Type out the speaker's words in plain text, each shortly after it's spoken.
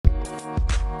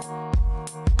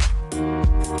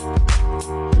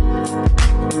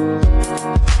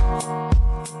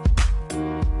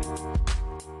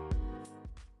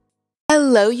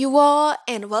Hello, you all,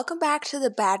 and welcome back to the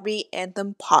Bad Beat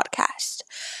Anthem podcast.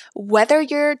 Whether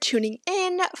you're tuning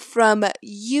in from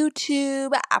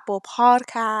YouTube, Apple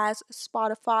Podcasts,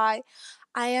 Spotify,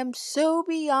 I am so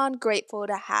beyond grateful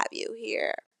to have you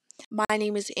here. My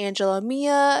name is Angela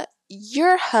Mia,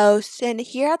 your host, and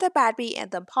here at the Bad Beat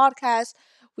Anthem podcast,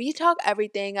 we talk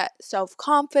everything self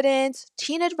confidence,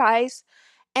 teen advice,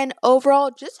 and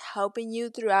overall just helping you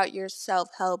throughout your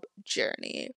self-help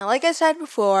journey. Now, like I said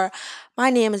before, my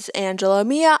name is Angela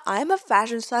Mia. I'm a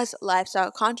fashion slash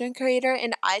lifestyle content creator,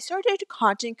 and I started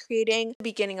content creating at the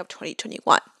beginning of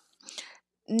 2021.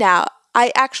 Now,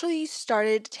 I actually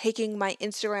started taking my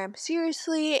Instagram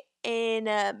seriously in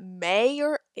May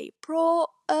or April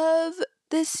of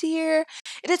this year.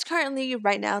 It is currently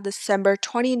right now December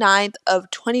 29th of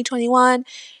 2021,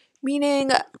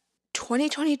 meaning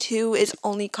 2022 is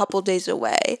only a couple days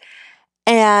away.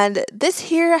 And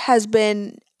this year has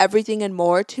been everything and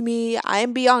more to me. I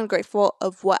am beyond grateful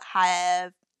of what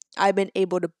have I've been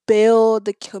able to build,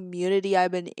 the community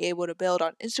I've been able to build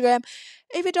on Instagram.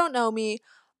 If you don't know me,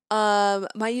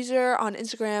 my user on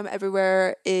Instagram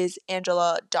everywhere is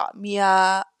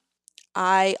angela.mia.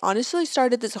 I honestly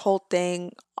started this whole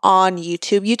thing on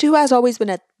YouTube. YouTube has always been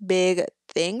a big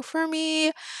thing for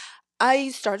me. I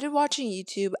started watching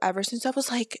YouTube ever since I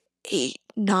was like 8,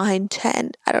 9,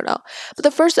 10. I don't know. But the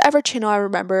first ever channel I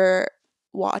remember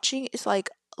watching is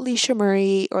like Alicia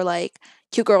Marie or like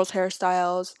Cute Girls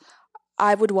Hairstyles.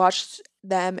 I would watch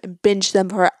them and binge them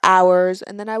for hours,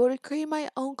 and then I would create my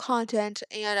own content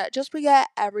and just forget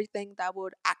everything that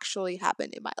would actually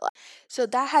happen in my life. So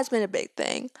that has been a big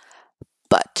thing.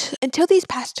 But until these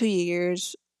past 2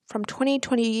 years, from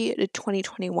 2020 to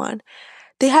 2021,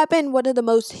 they have been one of the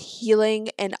most healing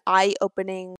and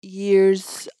eye-opening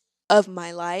years of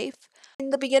my life.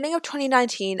 In the beginning of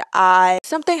 2019,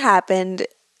 something happened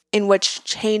in which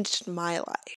changed my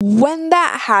life. When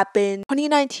that happened,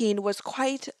 2019 was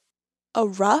quite a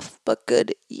rough but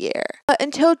good year. But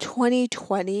until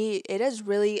 2020, it has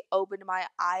really opened my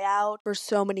eye out for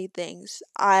so many things.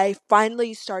 I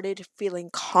finally started feeling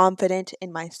confident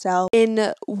in myself,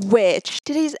 in which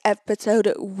today's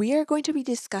episode we are going to be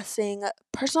discussing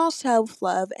personal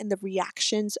self-love and the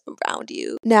reactions around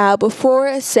you. Now,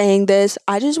 before saying this,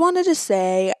 I just wanted to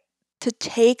say to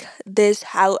take this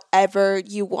however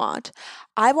you want.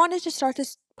 I wanted to start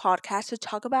this podcast to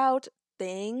talk about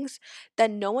things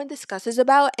that no one discusses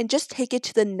about and just take it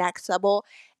to the next level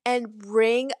and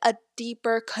bring a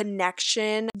deeper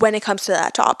connection when it comes to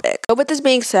that topic. But with this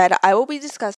being said, I will be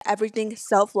discussing everything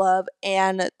self-love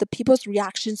and the people's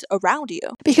reactions around you.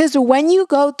 Because when you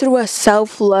go through a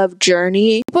self-love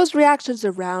journey, people's reactions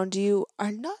around you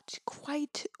are not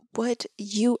quite what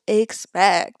you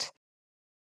expect.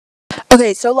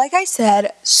 Okay, so like I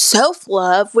said,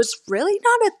 self-love was really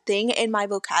not a thing in my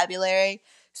vocabulary.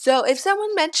 So if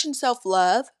someone mentioned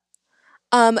self-love,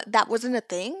 that wasn't a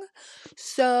thing.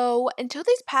 So until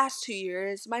these past 2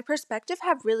 years, my perspective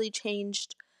have really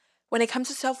changed when it comes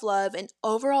to self-love and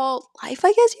overall life,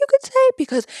 I guess you could say,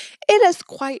 because it has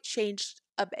quite changed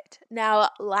a bit. Now,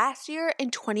 last year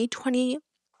in 2020,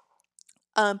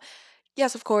 um,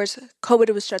 yes, of course,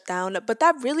 COVID was shut down, but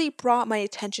that really brought my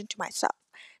attention to myself.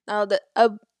 Now,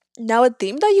 now a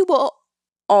theme that you will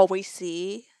always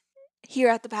see here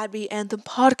at the Bad Beat Anthem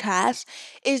podcast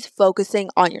is focusing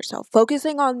on yourself.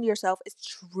 Focusing on yourself is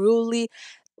truly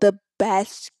the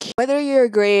best. Whether you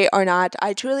agree or not,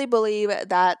 I truly believe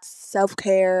that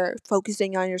self-care,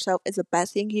 focusing on yourself is the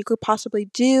best thing you could possibly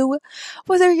do.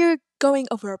 Whether you're going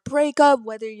over a breakup,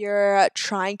 whether you're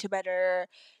trying to better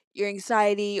your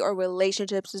anxiety or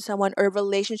relationships to someone or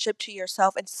relationship to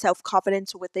yourself and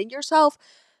self-confidence within yourself,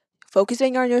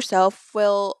 focusing on yourself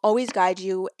will always guide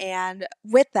you. And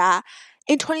with that,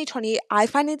 in 2020, I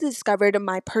finally discovered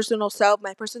my personal self,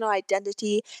 my personal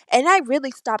identity, and I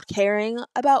really stopped caring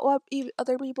about what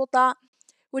other people thought,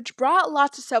 which brought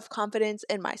lots of self-confidence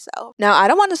in myself. Now, I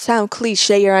don't want to sound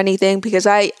cliche or anything because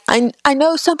I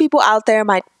know some people out there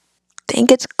might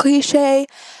think it's cliche,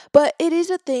 but it is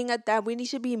a thing that we need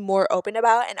to be more open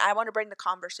about, and I want to bring the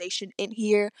conversation in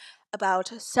here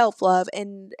about self-love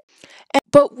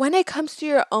but when it comes to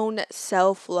your own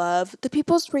self-love, the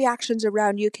people's reactions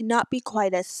around you cannot be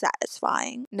quite as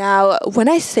satisfying. Now, when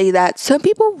I say that, some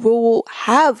people will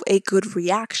have a good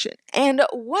reaction. And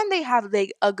when they have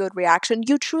a good reaction,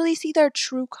 you truly see their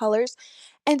true colors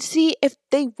and see if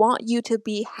they want you to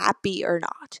be happy or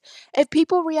not. If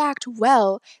people react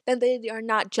well, then they are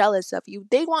not jealous of you.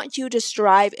 They want you to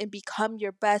strive and become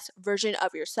your best version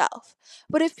of yourself.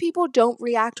 But if people don't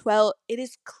react well, it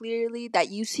is clearly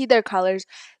that you see their colors,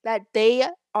 that they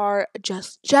are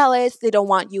just jealous. They don't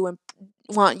want you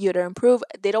want you to improve.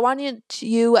 They don't want you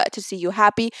to see you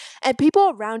happy. And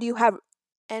people around you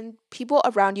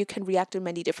can react in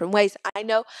many different ways. I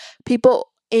know people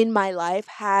in my life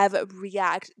have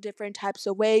react different types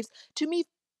of ways to me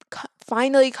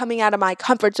finally coming out of my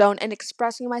comfort zone and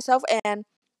expressing myself and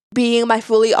being my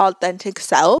fully authentic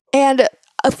self. And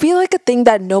I feel like a thing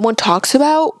that no one talks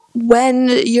about when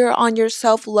you're on your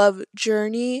self-love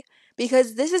journey,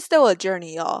 because this is still a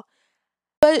journey, y'all.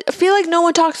 But I feel like no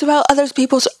one talks about other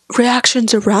people's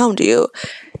reactions around you.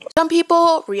 Some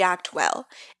people react well,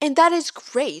 and that is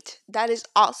great. That is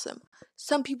awesome.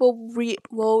 Some people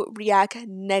will react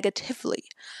negatively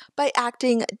by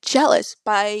acting jealous,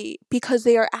 because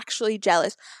they are actually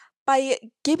jealous, by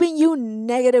giving you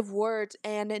negative words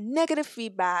and negative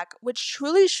feedback, which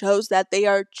truly shows that they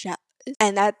are jealous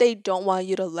and that they don't want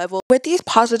you to level. With these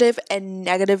positive and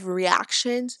negative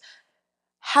reactions,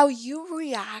 how you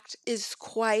react is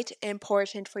quite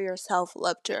important for your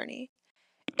self-love journey.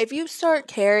 If you start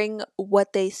caring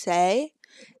what they say,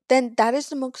 then that is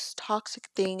the most toxic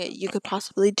thing you could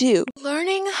possibly do.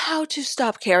 Learning how to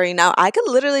stop caring. Now, I could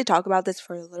literally talk about this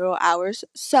for literal hours.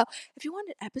 So, if you want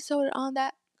an episode on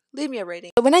that, leave me a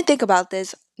rating. But when I think about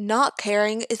this, not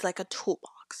caring is like a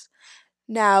toolbox.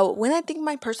 Now, when I think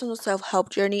my personal self-help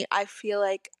journey, I feel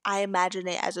like I imagine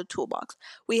it as a toolbox.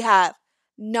 We have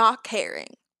not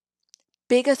caring,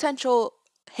 big essential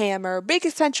hammer, big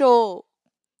essential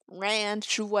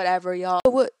ranch, whatever, y'all.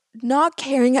 Not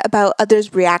caring about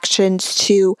others' reactions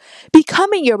to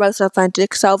becoming your most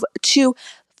authentic self, to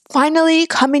finally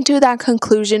coming to that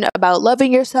conclusion about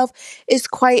loving yourself, is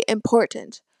quite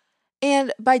important.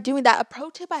 And by doing that, a pro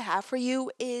tip I have for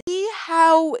you is see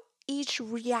how each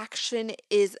reaction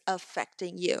is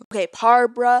affecting you. Okay,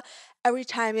 Barbara, every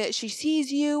time she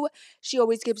sees you, she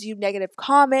always gives you negative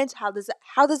comments. How does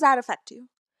that affect you?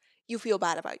 You feel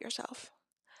bad about yourself.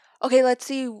 Okay, let's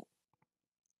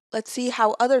see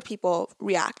how other people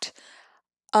react.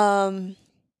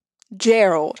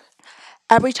 Gerald.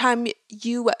 Every time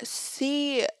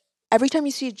every time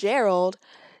you see Gerald,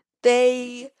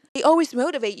 they always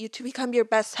motivate you to become your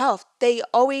best self. They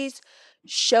always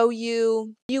show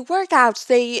you new workouts.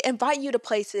 They invite you to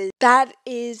places. That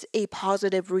is a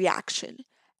positive reaction.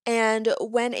 And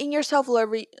when in your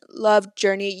self-love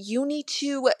journey, you need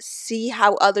to see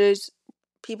how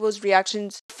people's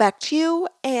reactions affect you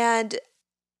and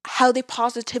how they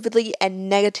positively and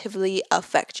negatively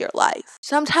affect your life.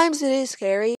 Sometimes it is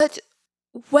scary, but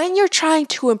when you're trying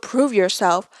to improve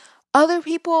yourself, other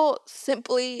people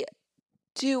simply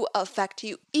do affect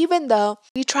you, even though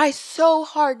you try so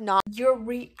hard not. Your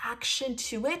reaction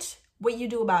to it, what you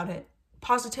do about it,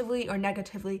 positively or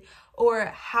negatively, or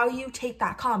how you take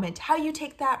that comment, how you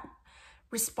take that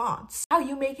response, how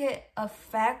you make it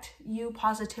affect you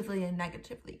positively and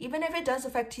negatively. Even if it does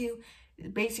affect you,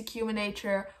 basic human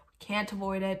nature, we can't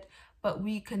avoid it, but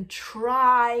we can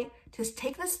try to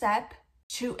take the step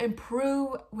to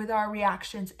improve with our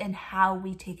reactions and how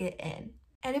we take it in.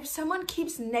 And if someone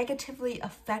keeps negatively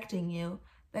affecting you,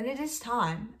 then it is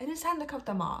time. It is time to cut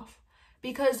them off.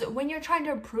 Because when you're trying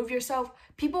to improve yourself,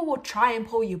 people will try and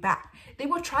pull you back. They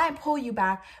will try and pull you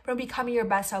back from becoming your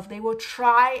best self. They will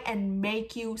try and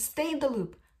make you stay in the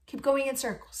loop. Keep going in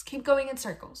circles. Keep going in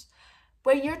circles.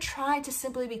 When you're trying to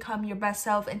simply become your best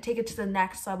self and take it to the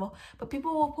next level, but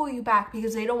people will pull you back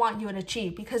because they don't want you to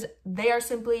achieve, because they are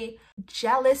simply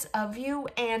jealous of you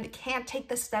and can't take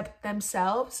the step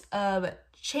themselves of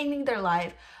changing their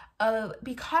life, of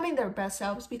becoming their best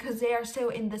selves, because they are still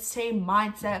in the same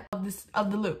mindset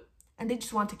of the loop, and they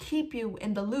just want to keep you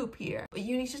in the loop here. But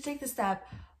you need to take the step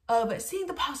of seeing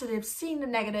the positives, seeing the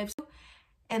negatives,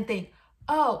 and think,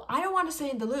 oh, I don't want to stay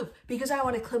in the loop because I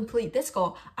want to complete this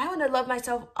goal. I want to love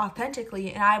myself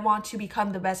authentically and I want to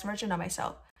become the best version of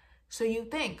myself. So you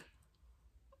think,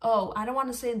 oh, I don't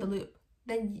want to stay in the loop.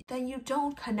 Then you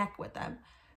don't connect with them.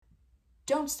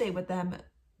 Don't stay with them,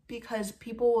 because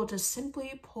people will just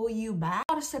simply pull you back.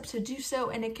 A lot of steps to do so,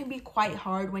 and it can be quite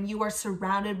hard when you are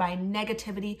surrounded by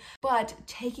negativity, but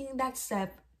taking that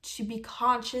step to be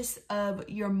conscious of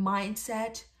your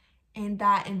mindset in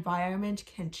that environment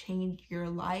can change your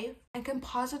life and can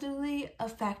positively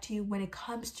affect you when it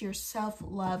comes to your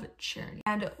self-love journey.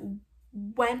 And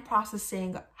when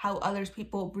processing how others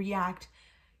people react,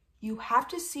 you have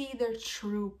to see their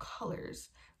true colors.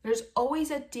 There's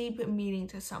always a deep meaning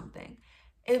to something.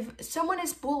 If someone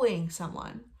is bullying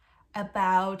someone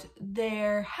about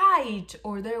their height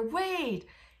or their weight,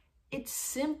 it's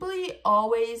simply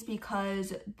always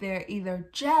because they're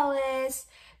either jealous,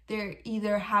 they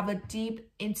either have a deep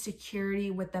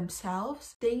insecurity with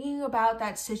themselves. Thinking about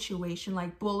that situation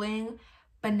like bullying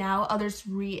but now others'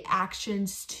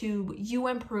 reactions to you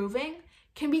improving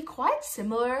can be quite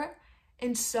similar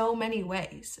in so many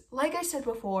ways. Like I said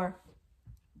before,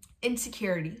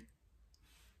 insecurity,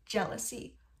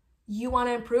 jealousy. You want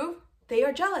to improve? They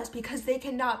are jealous because they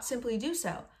cannot simply do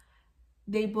so.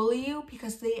 They bully you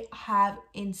because they have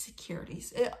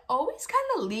insecurities. It always kind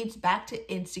of leads back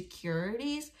to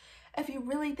insecurities if you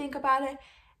really think about it.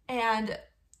 And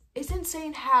it's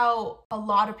insane how a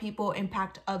lot of people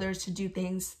impact others to do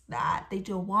things that they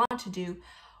don't want to do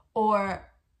or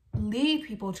lead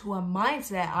people to a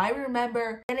mindset. I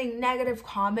remember getting negative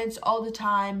comments all the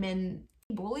time and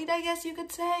bullied, I guess you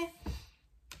could say.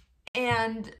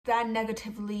 And that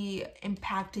negatively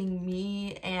impacting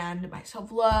me and my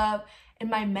self-love and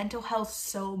my mental health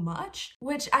so much,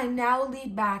 which I now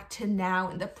lead back to now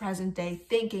in the present day,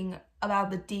 thinking about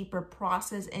the deeper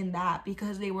process in that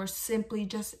because they were simply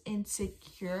just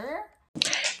insecure.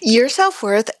 Your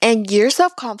self-worth and your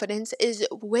self-confidence is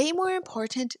way more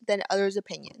important than others'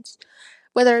 opinions.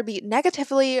 Whether it be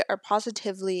negatively or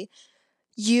positively,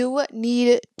 you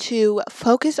need to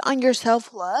focus on your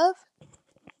self-love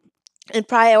and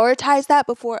prioritize that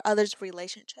before others'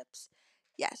 relationships.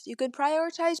 Yes, you can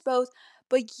prioritize both,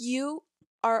 but you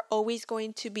are always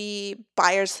going to be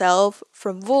by yourself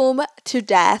from womb to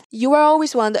death. You are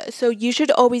always one, so you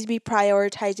should always be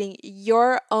prioritizing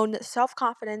your own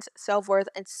self-confidence, self-worth,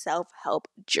 and self-help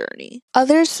journey.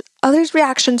 Others'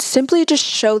 reactions simply just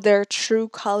show their true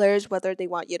colors, whether they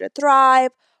want you to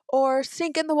thrive or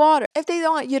sink in the water. If they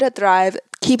want you to thrive,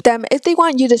 keep them. If they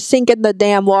want you to sink in the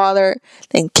damn water,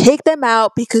 then kick them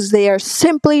out because they are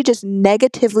simply just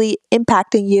negatively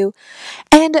impacting you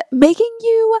and making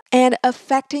you and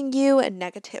affecting you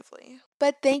negatively.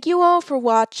 But thank you all for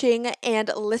watching and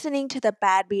listening to the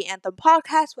Bad Bee Anthem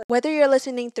podcast. Whether you're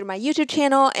listening through my YouTube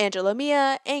channel, Angela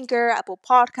Mia, Anchor, Apple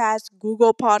Podcasts,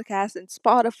 Google Podcasts, and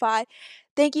Spotify,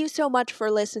 thank you so much for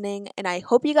listening, and I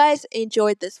hope you guys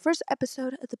enjoyed this first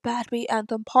episode of the Bad Bee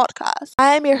Anthem podcast.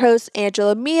 I am your host,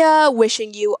 Angela Mia,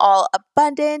 wishing you all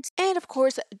abundance, and of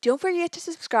course, don't forget to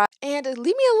subscribe and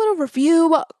leave me a little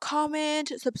review,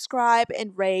 comment, subscribe,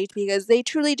 and rate because they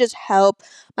truly just help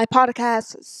my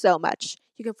podcast so much.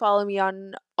 You can follow me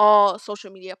on all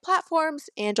social media platforms,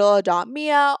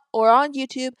 angela.mia, or on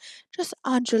YouTube, just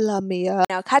Angela Mia.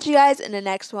 I'll catch you guys in the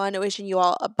next one. Wishing you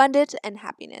all abundance and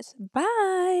happiness.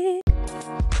 Bye.